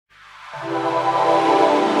Does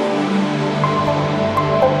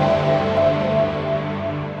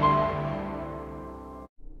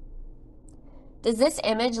this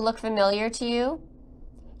image look familiar to you?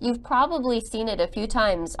 You've probably seen it a few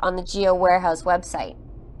times on the Geowarehouse website.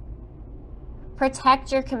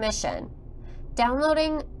 Protect your commission.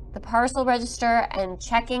 Downloading the parcel register and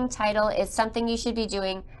checking title is something you should be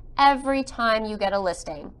doing every time you get a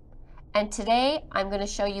listing. And today I'm going to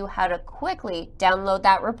show you how to quickly download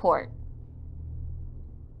that report.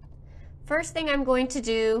 First thing I'm going to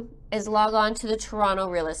do is log on to the Toronto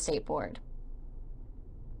Real Estate Board.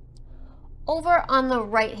 Over on the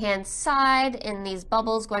right-hand side in these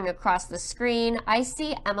bubbles going across the screen, I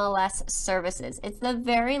see MLS Services. It's the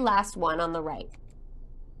very last one on the right.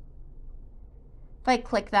 If I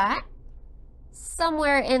click that,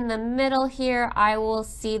 somewhere in the middle here, I will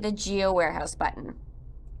see the Geowarehouse button.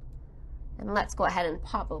 And let's go ahead and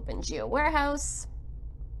pop open Geowarehouse.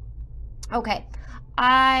 Okay,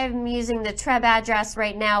 I'm using the TRREB address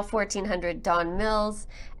right now, 1400 Don Mills.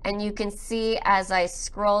 And you can see as I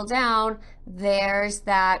scroll down, there's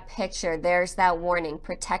that picture, there's that warning,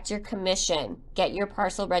 protect your commission, get your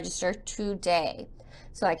parcel register today.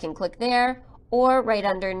 So I can click there, or right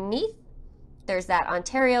underneath, there's that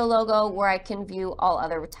Ontario logo where I can view all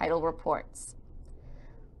other title reports.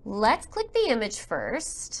 Let's click the image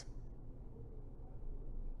first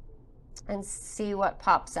and see what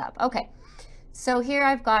pops up. Okay, so here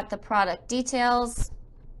I've got the product details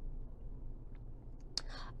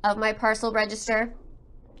of my parcel register,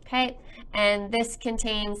 okay? And this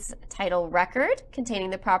contains title record containing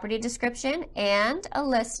the property description and a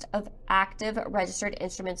list of active registered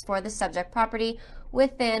instruments for the subject property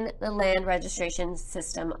within the Land Registration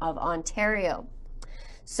System of Ontario.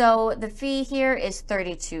 So the fee here is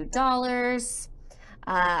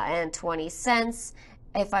 $32.20.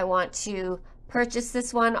 If I want to purchase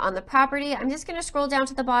this one on the property, I'm just going to scroll down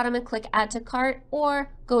to the bottom and click add to cart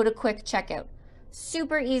or go to quick checkout.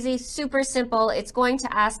 Super easy, super simple. It's going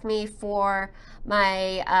to ask me for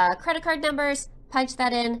my credit card numbers, punch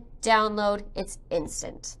that in, download, it's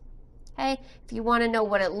instant. Okay, if you want to know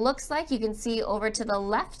what it looks like, you can see over to the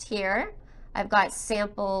left here, I've got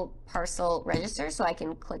sample parcel register, so I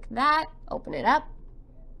can click that, open it up.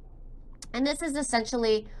 And this is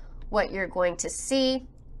essentially what you're going to see.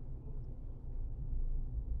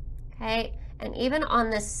 Okay. And even on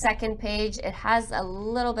this second page, it has a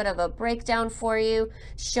little bit of a breakdown for you,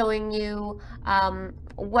 showing you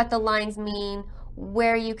what the lines mean,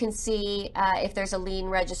 where you can see if there's a lien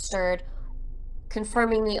registered,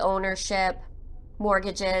 confirming the ownership,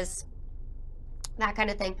 mortgages, that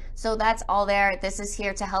kind of thing. So that's all there. This is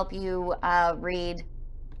here to help you read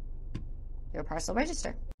your parcel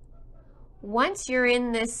register. Once you're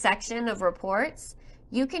in this section of reports,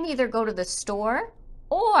 you can either go to the store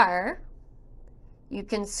or you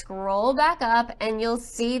can scroll back up and you'll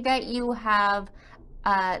see that you have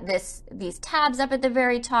these tabs up at the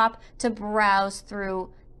very top to browse through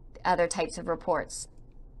other types of reports.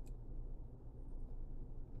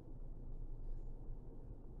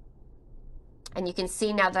 And you can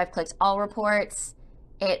see now that I've clicked all reports,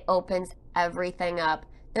 it opens everything up.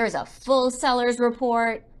 There's a full seller's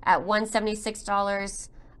report at $176,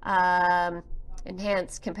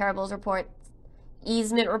 enhanced comparables report,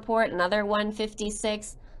 easement report, another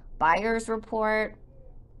 $156, buyer's report.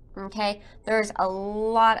 Okay, there's a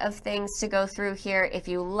lot of things to go through here if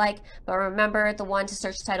you like, but remember the one to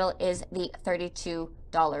search title is the $32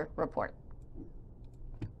 report.